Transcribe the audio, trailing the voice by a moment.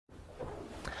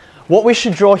What we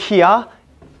should draw here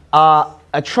are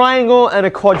a triangle and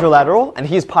a quadrilateral, and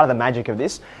here's part of the magic of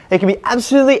this. It can be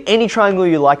absolutely any triangle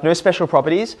you like, no special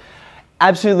properties.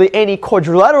 Absolutely any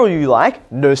quadrilateral you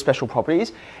like, no special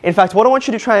properties. In fact, what I want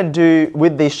you to try and do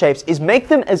with these shapes is make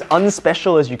them as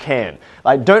unspecial as you can.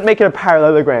 Like, don't make it a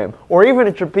parallelogram or even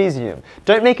a trapezium.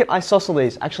 Don't make it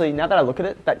isosceles. Actually, now that I look at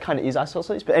it, that kind of is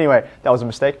isosceles, but anyway, that was a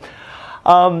mistake.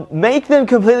 Make them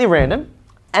completely random,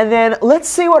 and then let's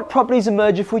see what properties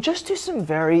emerge if we just do some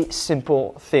very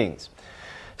simple things.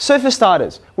 So for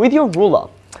starters, with your ruler,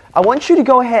 I want you to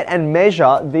go ahead and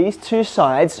measure these two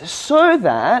sides so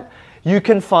that you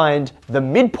can find the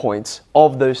midpoints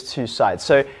of those two sides.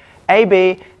 So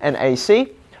AB and AC.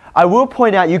 I will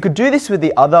point out you could do this with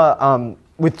the other,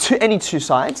 any two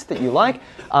sides that you like,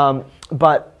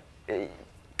 but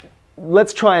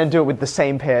let's try and do it with the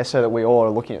same pair so that we all are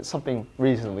looking at something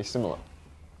reasonably similar.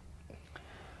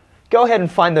 Go ahead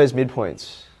and find those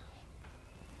midpoints.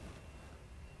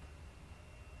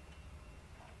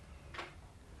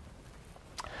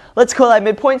 Let's call our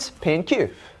midpoints P and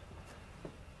Q.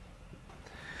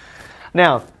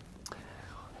 Now,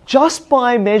 just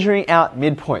by measuring out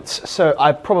midpoints, so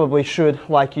I probably should,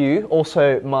 like you,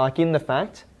 also mark in the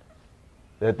fact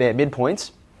that they're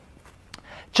midpoints.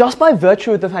 Just by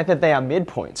virtue of the fact that they are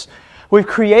midpoints, we've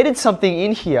created something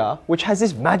in here which has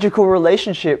this magical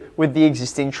relationship with the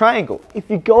existing triangle. If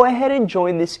you go ahead and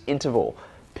join this interval,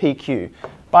 PQ.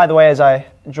 By the way, as I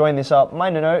join this up,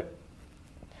 minor note,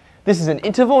 this is an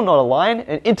interval, not a line.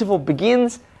 An interval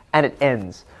begins and it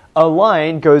ends. A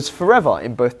line goes forever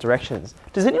in both directions.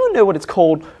 Does anyone know what it's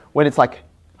called when it's like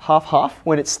half-half?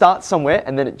 When it starts somewhere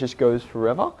and then it just goes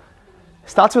forever? It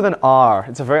starts with an R.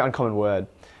 It's a very uncommon word.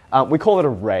 We call it a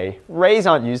ray. Rays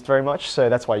aren't used very much, so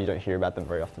that's why you don't hear about them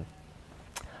very often.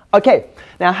 Okay,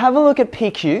 now have a look at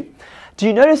PQ. Do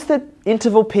you notice that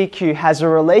interval PQ has a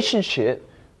relationship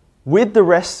with the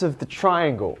rest of the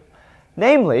triangle?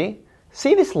 Namely,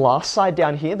 see this last side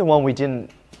down here, the one we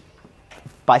didn't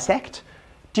bisect?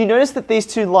 Do you notice that these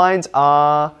two lines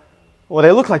are, well,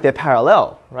 they look like they're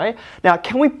parallel, right? Now,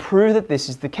 can we prove that this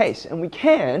is the case? And we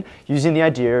can, using the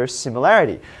idea of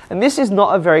similarity. And this is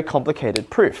not a very complicated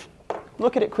proof.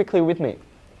 Look at it quickly with me.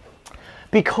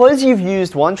 Because you've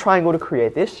used one triangle to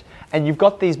create this, and you've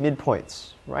got these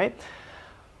midpoints, right?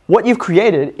 What you've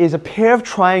created is a pair of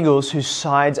triangles whose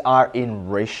sides are in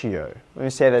ratio. Let me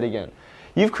say that again.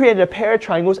 You've created a pair of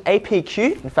triangles,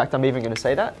 APQ. In fact, I'm even going to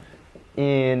say that.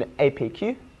 In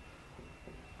APQ,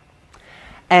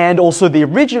 and also the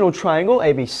original triangle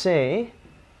ABC,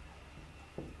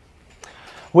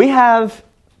 we have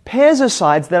pairs of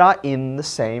sides that are in the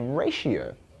same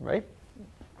ratio, right?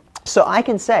 So I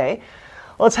can say,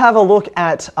 let's have a look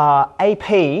at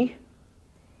AP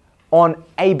on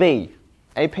AB.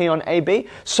 AP on AB.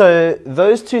 So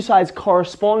those two sides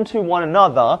correspond to one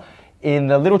another in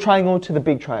the little triangle to the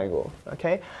big triangle,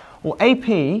 okay? Well,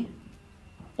 AP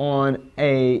on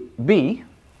AB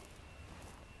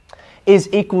is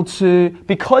equal to,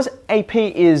 because AP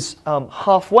is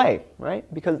halfway,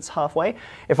 right? Because it's halfway.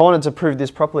 If I wanted to prove this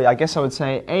properly, I guess I would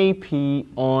say AP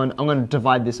on, I'm going to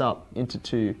divide this up into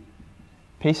two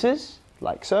pieces,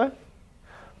 like so.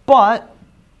 But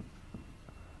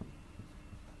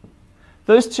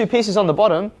those two pieces on the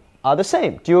bottom are the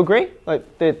same. Do you agree? Like,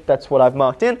 that's what I've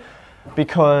marked in,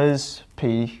 because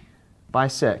P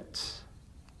bisects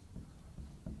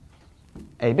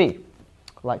AB,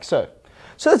 like so.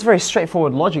 So that's very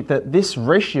straightforward logic that this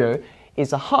ratio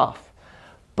is a half.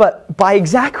 But by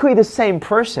exactly the same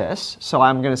process, so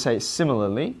I'm going to say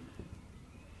similarly,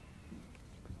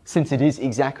 since it is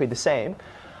exactly the same,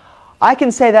 I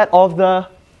can say that of the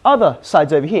other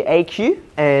sides over here, AQ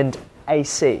and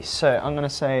AC. So I'm going to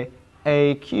say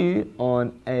AQ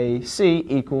on AC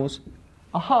equals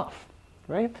a half,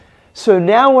 right? So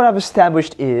now what I've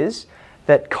established is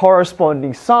that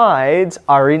corresponding sides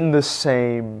are in the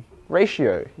same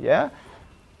ratio, yeah?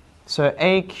 So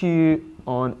AQ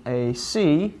on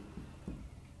AC.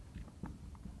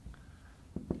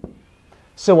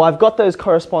 So I've got those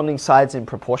corresponding sides in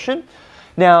proportion.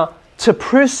 Now, to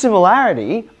prove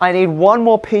similarity, I need one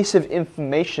more piece of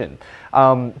information.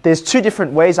 There's two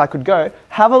different ways I could go.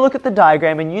 Have a look at the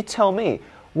diagram and you tell me,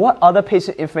 what other piece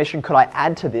of information could I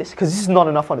add to this? Because this is not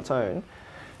enough on its own.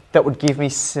 That would give me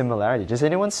similarity. Does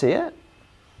anyone see it?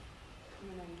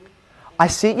 I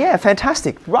see, yeah,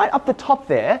 fantastic. Right up the top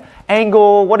there,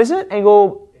 angle, what is it?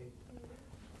 Angle,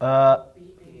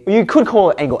 you could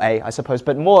call it angle A, I suppose,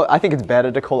 but more, I think it's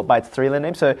better to call it by its three-letter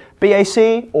name. So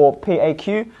BAC or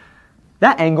PAQ,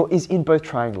 that angle is in both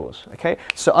triangles, okay?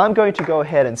 So I'm going to go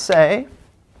ahead and say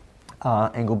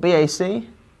angle BAC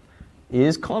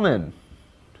is common.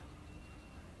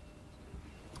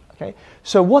 Okay,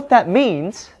 so what that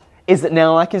means is that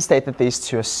now I can state that these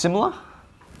two are similar.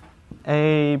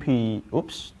 AP,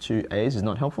 oops, two A's is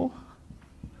not helpful.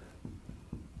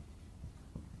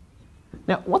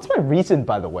 Now, what's my reason,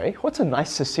 by the way? What's a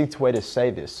nice, succinct way to say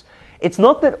this? It's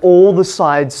not that all the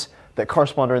sides that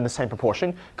correspond are in the same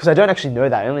proportion, because I don't actually know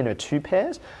that. I only know two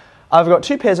pairs. I've got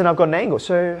two pairs and I've got an angle.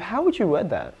 So how would you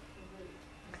word that?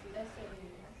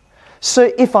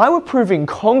 So if I were proving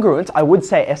congruent, I would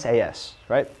say SAS,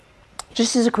 right?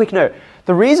 Just as a quick note,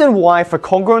 the reason why for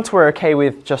congruence we're okay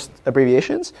with just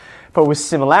abbreviations, but with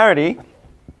similarity,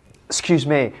 excuse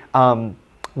me,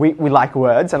 we like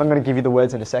words, and I'm going to give you the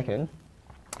words in a second.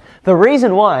 The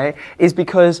reason why is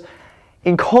because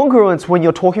in congruence, when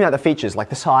you're talking about the features, like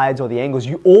the sides or the angles,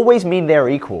 you always mean they're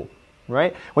equal,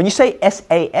 right? When you say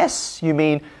SAS, you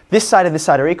mean this side and this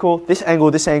side are equal, this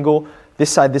angle,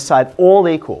 this side, all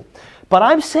equal. But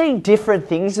I'm saying different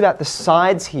things about the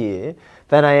sides here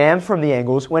than I am from the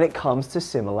angles when it comes to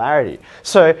similarity.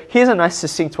 So here's a nice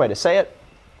succinct way to say it.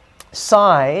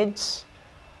 Sides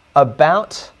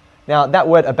about, now that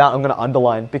word about I'm going to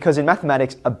underline because in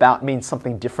mathematics about means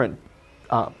something different,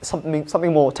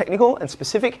 something more technical and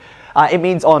specific. It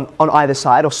means on either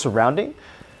side or surrounding.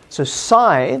 So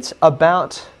sides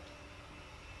about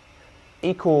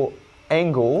equal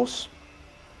angles,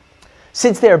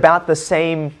 since they're about the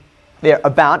same,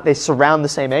 they surround the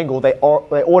same angle, they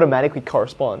automatically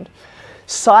correspond.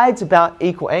 Sides about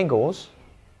equal angles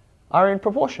are in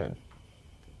proportion.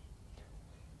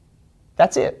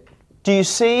 That's it. Do you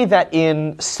see that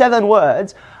in 7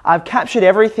 words, I've captured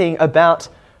everything about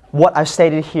what I've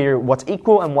stated here, what's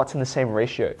equal and what's in the same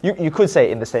ratio. You could say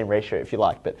in the same ratio if you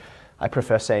like, but I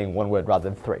prefer saying 1 word rather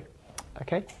than 3.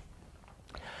 Okay?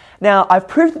 Now, I've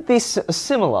proved that these are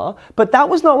similar, but that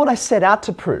was not what I set out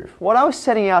to prove. What I was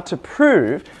setting out to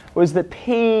prove was that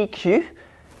PQ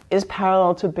is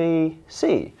parallel to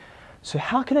BC. So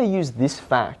how can I use this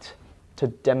fact to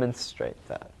demonstrate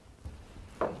that?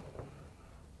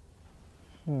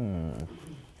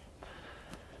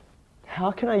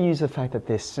 How can I use the fact that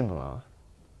they're similar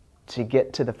to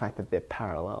get to the fact that they're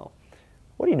parallel?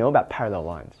 What do you know about parallel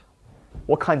lines?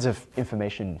 What kinds of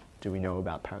information do we know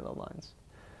about parallel lines?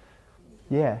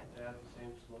 Yeah. They have the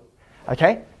same slope.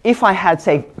 Okay. If I had,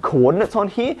 say, coordinates on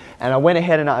here, and I went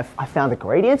ahead and I found the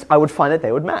gradients, I would find that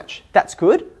they would match. That's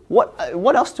good.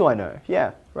 What else do I know?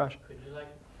 Yeah, Raj. Could you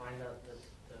find out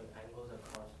the angles are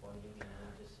corresponding and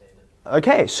then just say that?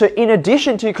 Okay, so in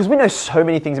addition to, because we know so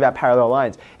many things about parallel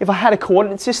lines, if I had a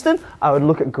coordinate system, I would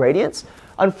look at gradients.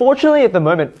 Unfortunately, at the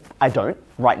moment, I don't,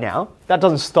 right now. That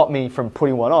doesn't stop me from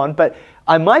putting one on, but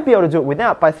I might be able to do it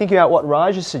without by thinking about what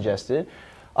Raj has suggested.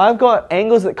 I've got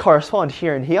angles that correspond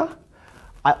here and here.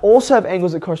 I also have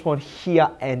angles that correspond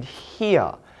here and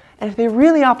here. And if they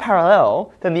really are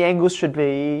parallel, then the angles should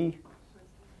be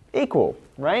equal,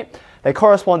 right? They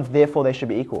correspond, therefore they should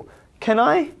be equal. Can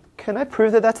I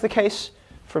prove that that's the case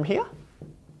from here?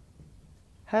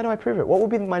 How do I prove it? What would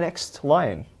be my next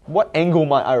line? What angle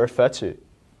might I refer to?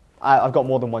 I've got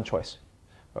more than one choice.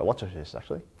 Well, lots of choices,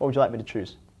 actually. What would you like me to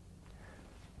choose?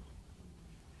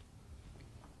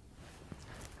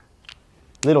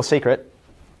 Little secret.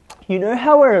 You know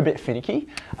how we're a bit finicky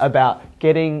about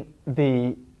getting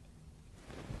the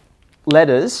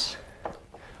letters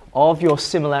of your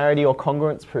similarity or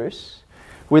congruence proofs?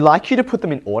 We like you to put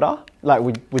them in order. Like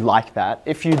we like that.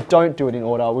 If you don't do it in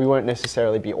order, we won't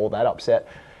necessarily be all that upset.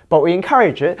 But we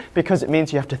encourage it because it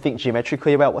means you have to think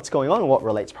geometrically about what's going on and what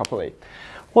relates properly.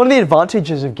 One of the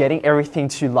advantages of getting everything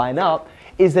to line up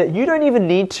is that you don't even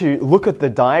need to look at the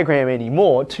diagram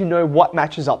anymore to know what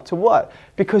matches up to what,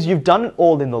 because you've done it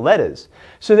all in the letters.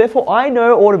 So therefore, I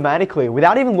know automatically,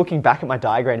 without even looking back at my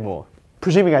diagram anymore,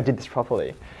 presuming I did this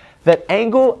properly, that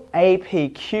angle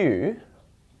APQ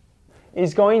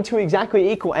is going to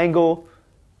exactly equal angle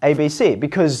ABC,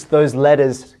 because those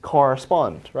letters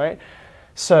correspond, right?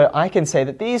 So I can say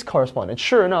that these correspond, and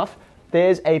sure enough,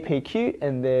 there's APQ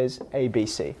and there's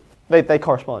ABC. They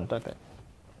correspond, don't they?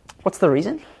 What's the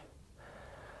reason?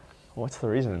 What's the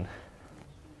reason?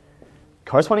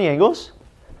 Corresponding angles?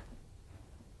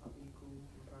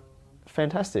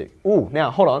 Fantastic. Ooh,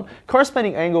 now hold on.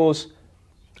 Corresponding angles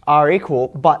are equal,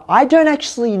 but I don't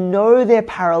actually know they're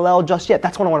parallel just yet.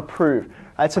 That's what I want to prove.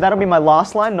 Right, so that'll be my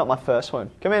last line, not my first one.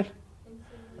 Come in.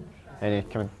 Annie,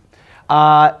 come in.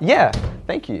 Yeah,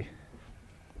 thank you.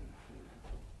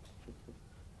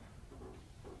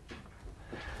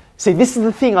 See, this is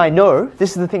the thing I know.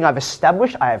 This is the thing I've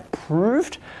established. I have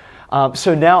proved.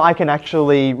 So now I can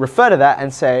actually refer to that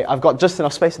and say I've got just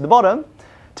enough space at the bottom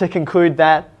to conclude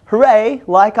that, hooray,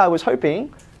 like I was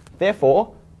hoping,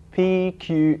 therefore,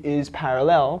 PQ is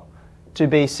parallel to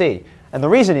BC. And the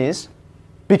reason is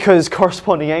because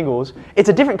corresponding angles, it's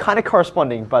a different kind of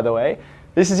corresponding, by the way.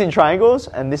 This is in triangles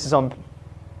and this is on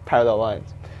parallel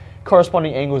lines.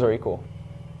 Corresponding angles are equal.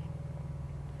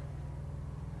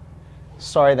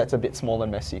 Sorry, that's a bit small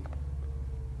and messy.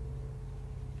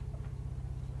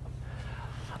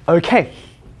 Okay,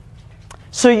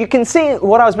 so you can see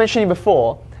what I was mentioning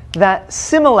before, that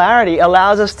similarity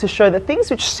allows us to show that things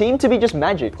which seem to be just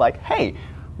magic, like, hey,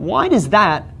 why does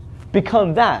that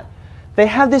become that? They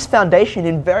have this foundation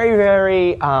in very,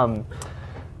 very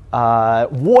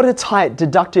watertight,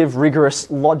 deductive,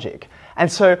 rigorous logic. And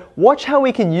so watch how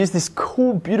we can use this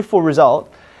cool, beautiful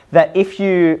result that if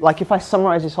I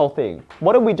summarize this whole thing,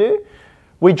 what did we do?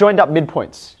 We joined up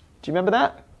midpoints. Do you remember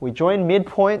that? We joined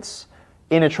midpoints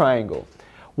in a triangle.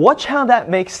 Watch how that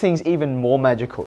makes things even more magical.